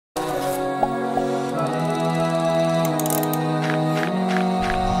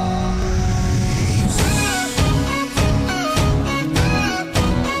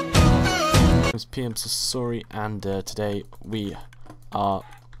name's Sasori, and today we are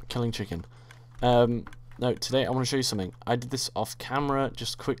killing chicken. No, today I want to show you something. I did this off camera,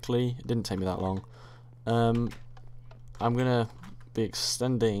 just quickly. It didn't take me that long. I'm gonna be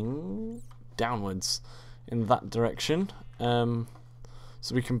extending downwards in that direction, so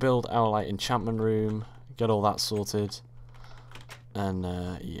we can build our like enchantment room, get all that sorted, and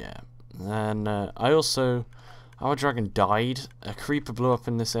yeah. And our dragon died. A creeper blew up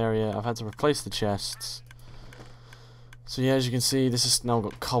in this area. I've had to replace the chests. So yeah, as you can see, this has now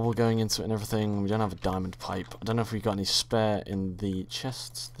got cobble going into it and everything. We don't have a diamond pipe. I don't know if we've got any spare in the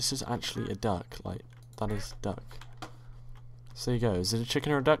chests. This is actually a duck. Like, that is duck. So there you go. Is it a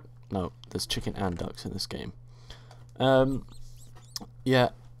chicken or a duck? No, there's chicken and ducks in this game. Yeah.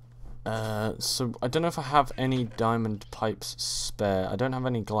 So I don't know if I have any diamond pipes spare. I don't have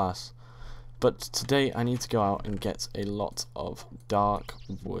any glass. But today I need to go out and get a lot of dark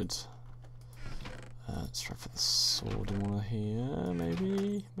wood. Let's try for the sword in one of here,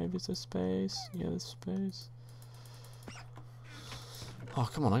 maybe? Maybe it's a space? Yeah, there's space. Oh,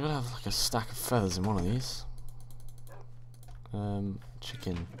 come on, I gotta have like a stack of feathers in one of these.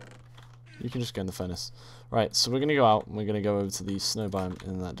 Chicken. You can just go in the furnace. Right, so we're gonna go out and we're gonna go over to the snow biome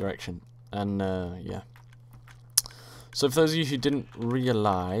in that direction. And, yeah. So for those of you who didn't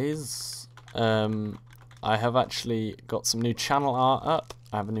realise, I have actually got some new channel art up.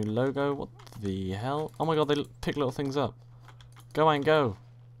 I have a new logo. What the hell? Oh my god, they pick little things up. Go and go.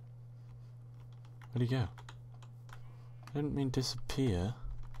 Where'd he go? I didn't mean disappear.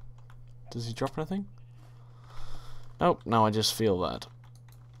 Does he drop anything? Nope, now I just feel that.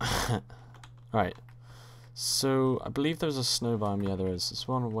 Right. So, I believe there's a snow biome. Yeah, there is. There's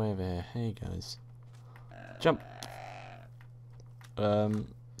one way over here. Hey, guys. Jump.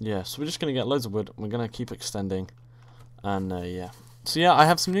 Yeah, so we're just going to get loads of wood. We're going to keep extending. And, yeah. So, yeah, I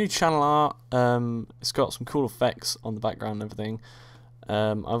have some new channel art. It's got some cool effects on the background and everything.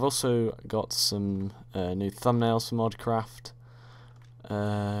 I've also got some new thumbnails for ModCraft.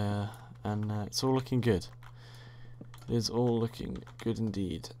 And it's all looking good. It is all looking good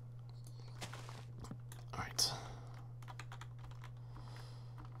indeed. Alright.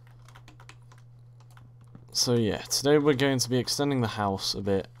 So yeah, today we're going to be extending the house a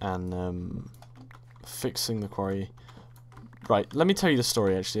bit and fixing the quarry. Right, let me tell you the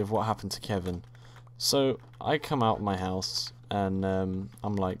story actually of what happened to Kevin. So I come out of my house and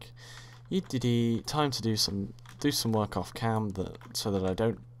I'm like, time to do some work off cam so that I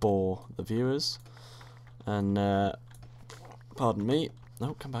don't bore the viewers. And pardon me.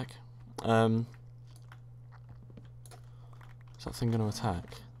 No, come back. Is that thing going to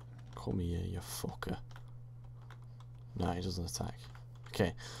attack? Call me you fucker. No, he doesn't attack.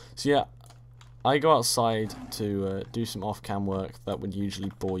 Okay, so yeah, I go outside to do some off-cam work that would usually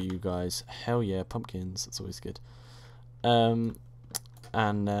bore you guys. Hell yeah, pumpkins, that's always good. And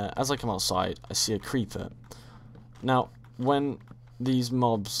as I come outside, I see a creeper. Now, when these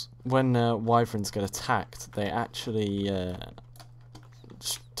mobs, when wyverns get attacked, they actually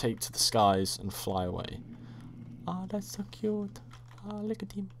just take to the skies and fly away. Oh, that's so cute. Oh, look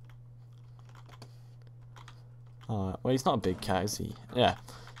at him. Well, he's not a big cat, is he? Yeah.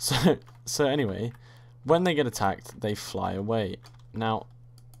 So anyway, when they get attacked, they fly away. Now,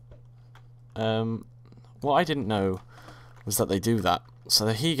 what I didn't know was that they do that. So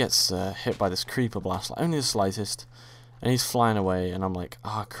that he gets hit by this creeper blast, like only the slightest, and he's flying away, and I'm like,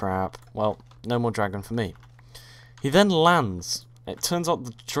 ah, crap. Well, no more dragon for me. He then lands. It turns out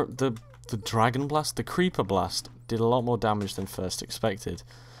the dragon blast, the creeper blast, did a lot more damage than first expected.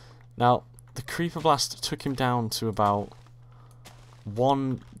 Now, the creeper blast took him down to about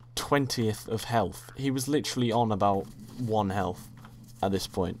 1/20th of health. He was literally on about 1 health at this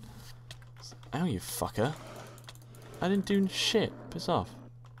point. Oh, you fucker. I didn't do shit. Piss off.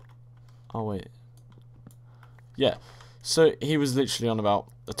 Oh, wait. Yeah. So, he was literally on about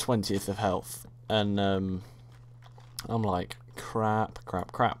a 20th of health. And, I'm like, crap.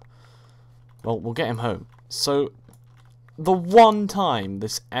 Well, we'll get him home. So, the one time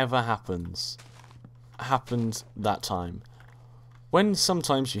this ever happened that time. When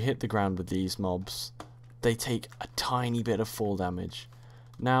sometimes you hit the ground with these mobs, they take a tiny bit of fall damage.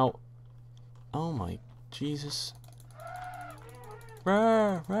 Now, oh my Jesus.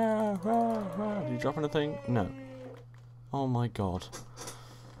 Did you drop anything? No. Oh my god.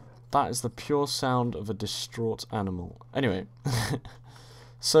 That is the pure sound of a distraught animal. Anyway,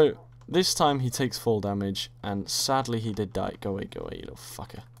 so this time he takes fall damage, and sadly he did die. Go away, you little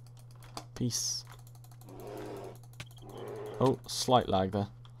fucker. Peace. Oh, slight lag there.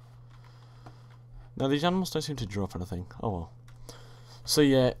 Now these animals don't seem to drop anything. Oh well. So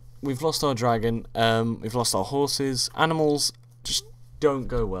yeah, we've lost our dragon. We've lost our horses. Animals just don't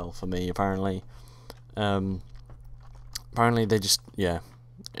go well for me, apparently. Apparently they just, yeah.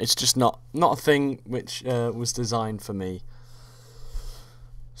 It's just not a thing which was designed for me.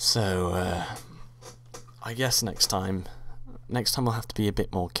 So, I guess next time we'll have to be a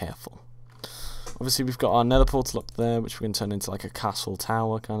bit more careful. Obviously, we've got our nether portal up there, which we can turn into like a castle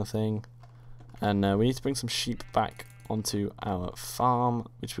tower kind of thing. And we need to bring some sheep back onto our farm,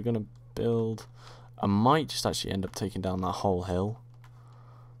 which we're going to build. I might just actually end up taking down that whole hill.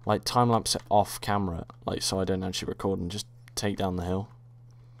 Like, time-lapse it off camera, like, so I don't actually record and just take down the hill.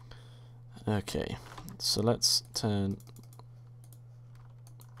 Okay, so let's turn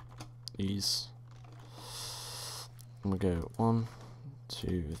these. And we'll go 1,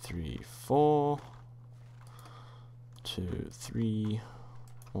 2, 3, 4. 2, 3,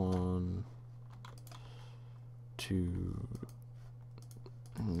 1, 2.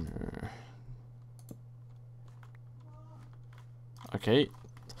 Okay.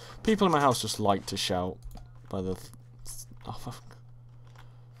 People in my house just like to shout by the. Oh, fuck.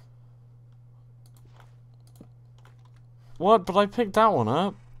 What? But I picked that one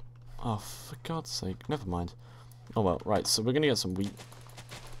up. Oh, for God's sake. Never mind. Oh well, right, so we're gonna get some wheat.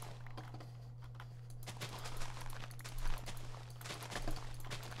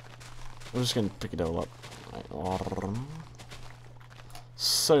 We're just gonna pick it all up. Right.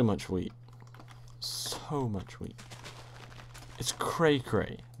 So much wheat. So much wheat. It's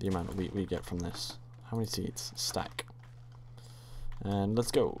cray-cray, the amount of wheat we get from this. How many seeds? Stack. And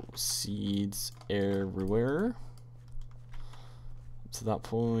let's go. Seeds everywhere. To that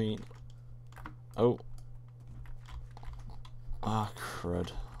point. Oh. Ah,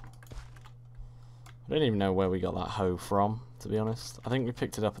 crud. I don't even know where we got that hoe from, to be honest. I think we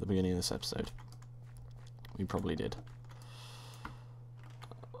picked it up at the beginning of this episode. We probably did.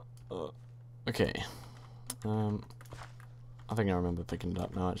 Okay. I think I remember picking it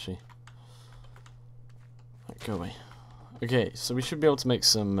up now, actually. Right, go away. Okay, so we should be able to make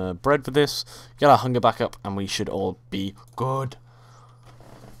some bread with this, get our hunger back up, and we should all be good.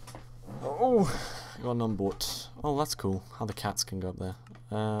 Oh, I got an unbought. Oh, that's cool. How the cats can go up there.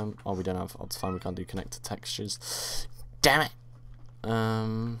 Oh, we don't have. It's fine. We can't do connected textures. Damn it.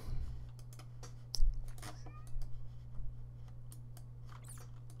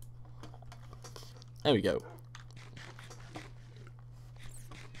 There we go.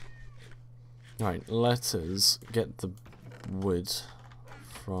 Right, let us get the wood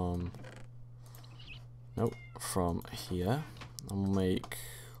from. Nope, from here. And we'll make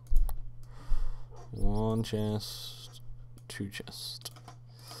 1 chest, 2 chests.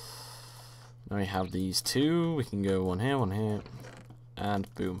 Now we have these 2. We can go one here, and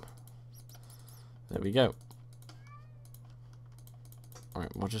boom. There we go.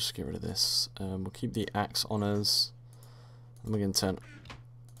 Alright, we'll just get rid of this. We'll keep the axe on us. And we're going to turn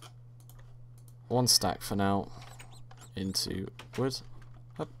 1 stack for now into wood.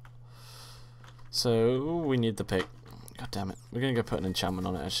 Up. So we need the pick. God damn it. We're going to go put an enchantment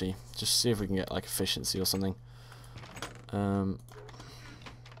on it, actually. Just see if we can get, like, efficiency or something.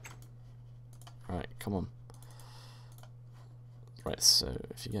 Right, come on. Right, so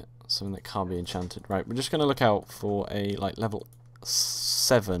if you get something that can't be enchanted. Right, we're just going to look out for a, like, level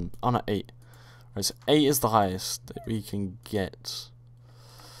 7. Oh, no, 8. Right, so 8 is the highest that we can get.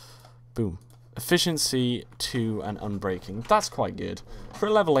 Boom. Efficiency 2 and unbreaking. That's quite good. For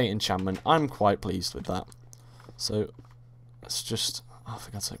a level 8 enchantment, I'm quite pleased with that. So, let's just... Oh, for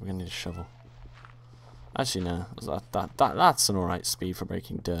God's sake, we're going to need a shovel. Actually, no. That's an alright speed for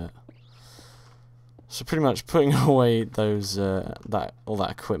breaking dirt. So pretty much putting away those all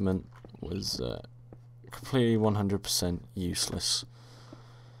that equipment was completely 100% useless.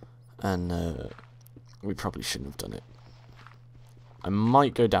 And we probably shouldn't have done it. I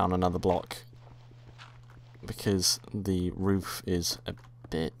might go down another block because the roof is a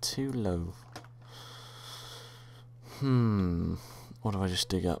bit too low. What do I just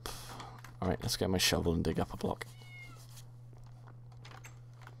dig up? Alright, let's get my shovel and dig up a block.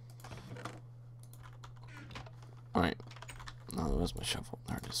 Alright. Oh, where's my shovel?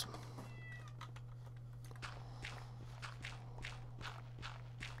 There it is.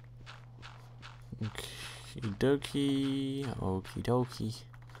 Okie dokie. Okie dokie.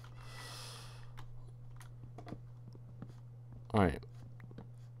 Alright.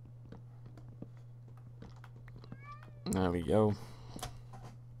 There we go.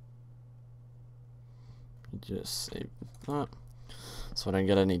 Just save that. So I don't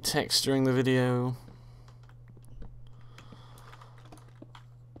get any text during the video.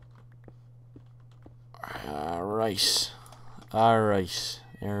 Alright. Alright.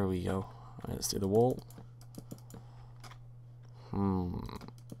 Here we go. Right, let's do the wall.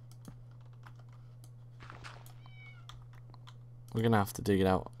 We're gonna have to dig it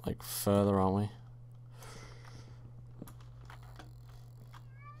out like further, aren't we?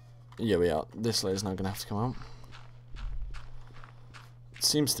 Yeah, we are. This layer's now gonna have to come out. It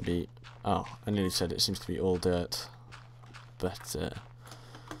seems to be. Oh, I nearly said it seems to be all dirt, but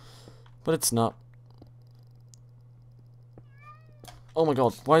it's not. Oh my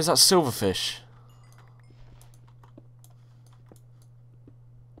god! Why is that silverfish?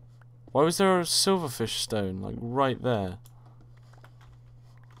 Why was there a silverfish stone like right there?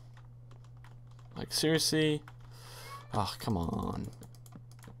 Like seriously? Oh, come on.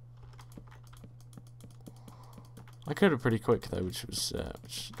 I could have pretty quick though, which was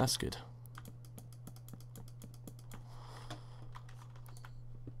that's good.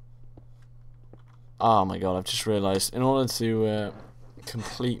 Oh my god, I've just realised in order to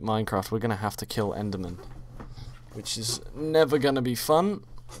complete Minecraft we're gonna have to kill Enderman. Which is never gonna be fun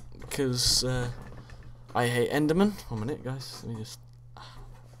because I hate Enderman. 1 minute guys, let me just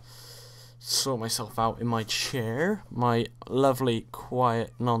sort myself out in my chair. My lovely,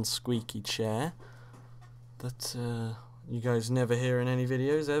 quiet, non-squeaky chair. That you guys never hear in any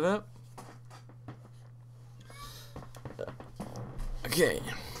videos ever. Okay,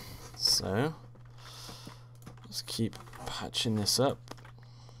 so let's keep patching this up.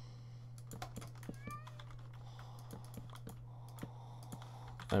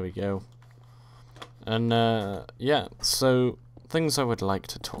 There we go. And yeah, so things I would like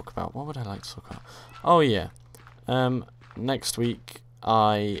to talk about. What would I like to talk about? Oh yeah, next week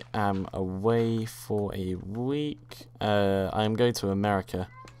I am away for a week. I am going to America.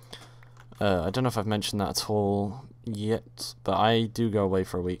 I don't know if I've mentioned that at all yet, but I do go away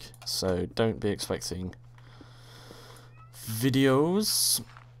for a week, so don't be expecting videos.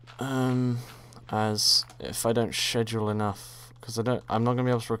 As if I don't schedule enough, because I'm not gonna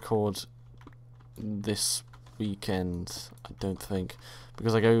be able to record this weekend. I don't think,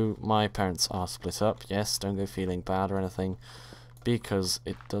 because my parents are split up. Yes, don't go feeling bad or anything, because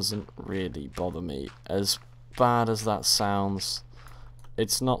it doesn't really bother me. As bad as that sounds,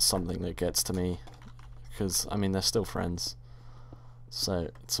 it's not something that gets to me, because I mean they're still friends, so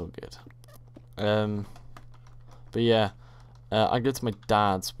it's all good. But yeah, I go to my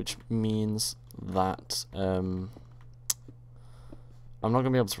dad's, which means that I'm not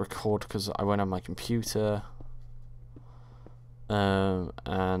gonna be able to record because I won't have my computer,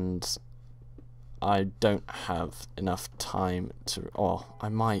 and I don't have enough time to. Oh, I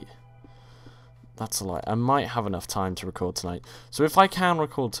might. That's a lie. I might have enough time to record tonight. So if I can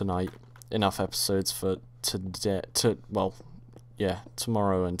record tonight enough episodes for today,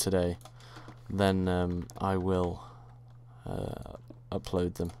 tomorrow and today, then I will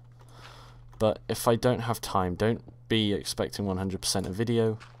upload them. But if I don't have time, don't be expecting 100% a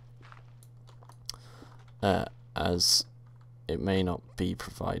video, as it may not be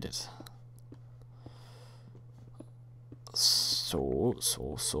provided. So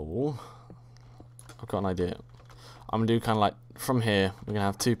I've got an idea. I'm gonna do kind of like from here. We're gonna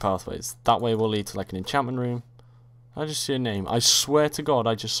have two pathways. That way will lead to like an enchantment room. I just see a name. I swear to God,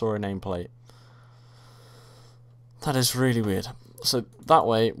 I just saw a nameplate. That is really weird. So that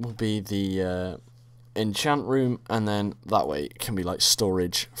way will be the enchant room, and then that way can be like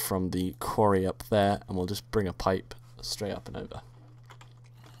storage from the quarry up there, and we'll just bring a pipe straight up and over.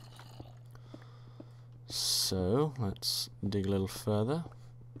 So let's dig a little further.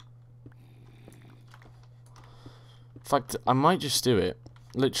 In fact, I might just do it,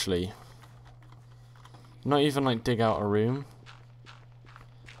 literally. Not even like dig out a room.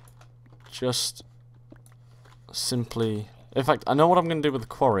 Just simply. In fact, I know what I'm going to do with the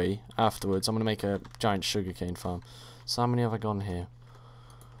quarry afterwards. I'm going to make a giant sugarcane farm. So how many have I gone here?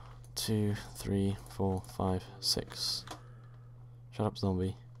 2, 3, 4, 5, 6. Shut up,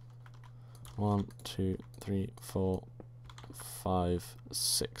 zombie. 1, 2, 3, 4, 5,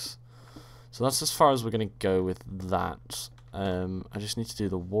 6. So that's as far as we're going to go with that. I just need to do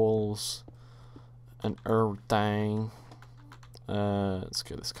the walls and everything. Let's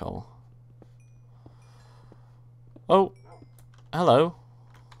get this coal. Oh, hello.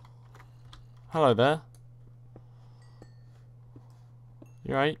 Hello there.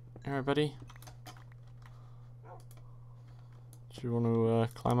 You right? You alright, buddy? Do you want to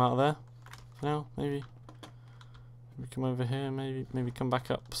climb out of there for now? Maybe. Maybe come over here. Maybe come back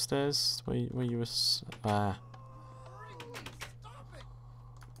upstairs where you were.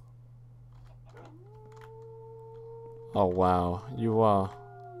 Oh wow, you are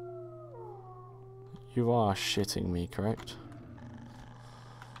shitting me, correct?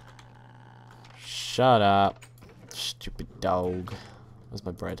 Shut up, stupid dog. Where's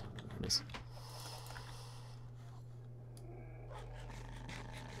my bread? There it is.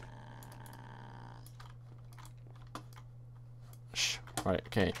 Shh. Right,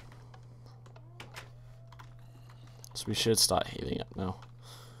 okay. So we should start healing up now,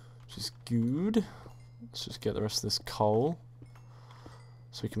 which is good. Let's just get the rest of this coal,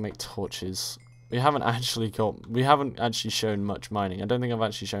 so we can make torches. We haven't actually shown much mining. I don't think I've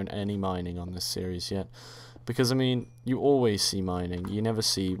actually shown any mining on this series yet, because I mean, you always see mining. You never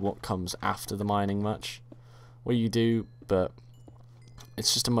see what comes after the mining much. Well, you do, but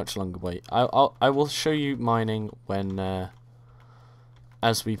it's just a much longer wait. I will show you mining when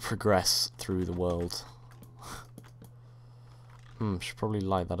as we progress through the world. Should probably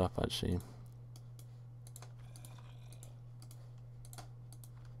light that up actually.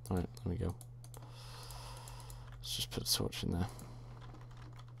 Alright, there we go. Let's just put a torch in there.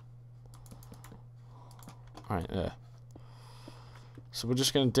 Alright, there. So we're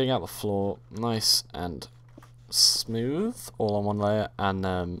just going to dig out the floor nice and smooth, all on one layer,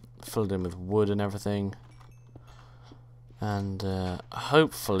 and fill it in with wood and everything. And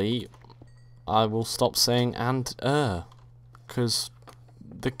hopefully I will stop saying because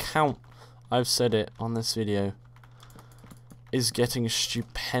the count, I've said it on this video, is getting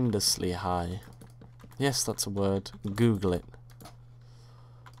stupendously high. Yes, that's a word. Google it.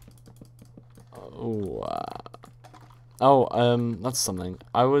 That's something.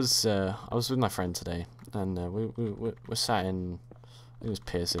 I was with my friend today, and we sat in. I think it was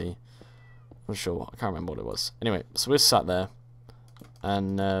PSE. I'm not sure. I can't remember what it was. Anyway, so we're sat there,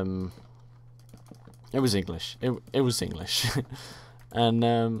 and it was English. It was English,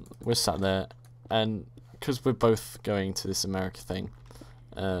 and we're sat there, and because we're both going to this America thing,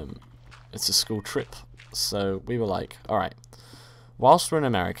 it's a school trip. So we were like, all right. Whilst we're in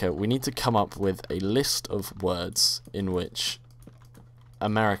America, we need to come up with a list of words in which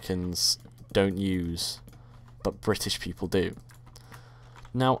Americans don't use, but British people do.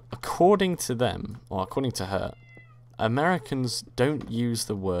 Now, according to them, or according to her, Americans don't use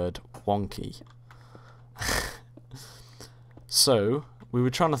the word wonky. So, we were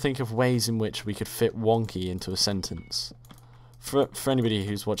trying to think of ways in which we could fit wonky into a sentence. For anybody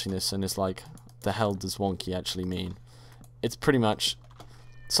who's watching this and is like, the hell does wonky actually mean? It's pretty much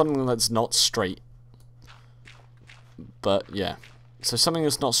something that's not straight. But yeah, so something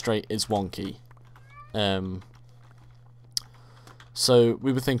that's not straight is wonky. So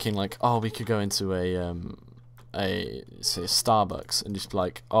we were thinking like, oh, we could go into a Starbucks and just be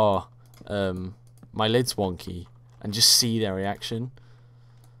like, oh, my lid's wonky, and just see their reaction.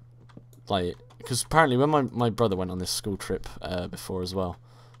 Like, because apparently when my brother went on this school trip before as well,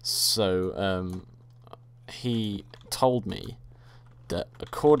 so he told me that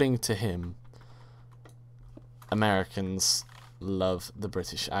according to him, Americans love the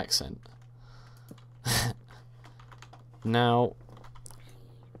British accent. Now,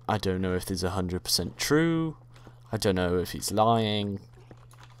 I don't know if this is 100% true. I don't know if he's lying,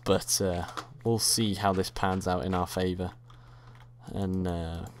 but we'll see how this pans out in our favour, and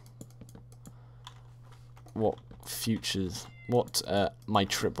what my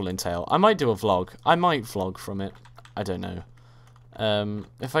trip will entail. I might do a vlog. I might vlog from it. I don't know.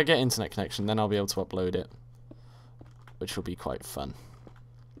 If I get internet connection, then I'll be able to upload it, which will be quite fun.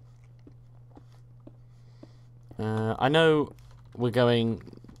 I know we're going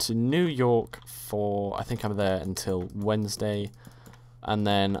to New York for, I think I'm there until Wednesday, and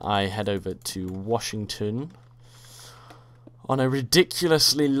then I head over to Washington on a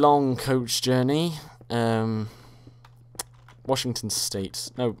ridiculously long coach journey. Washington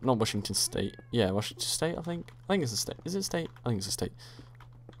State. No, not Washington State. Yeah, Washington State, I think. I think it's a state. Is it a state? I think it's a state.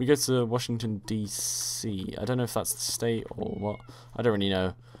 We go to Washington, D.C. I don't know if that's the state or what. I don't really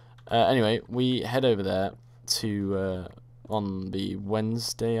know. Anyway, we head over there to on the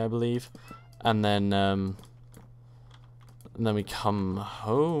Wednesday, I believe, and then we come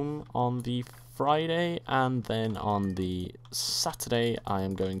home on the Friday, and then on the Saturday I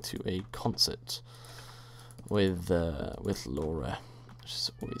am going to a concert with Laura, which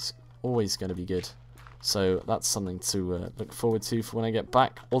is always going to be good. So that's something to look forward to for when I get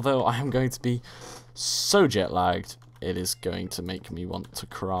back. Although I am going to be so jet lagged, it is going to make me want to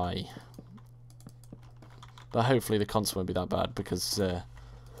cry. But hopefully the concert won't be that bad, because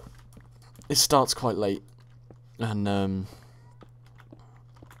it starts quite late, and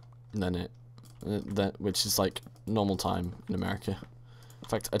then which is like normal time in America. In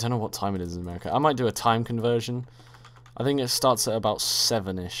fact, I don't know what time it is in America. I might do a time conversion. I think it starts at about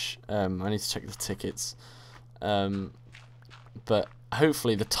 7-ish. I need to check the tickets. but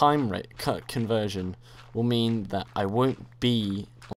hopefully the time rate conversion will mean that I won't be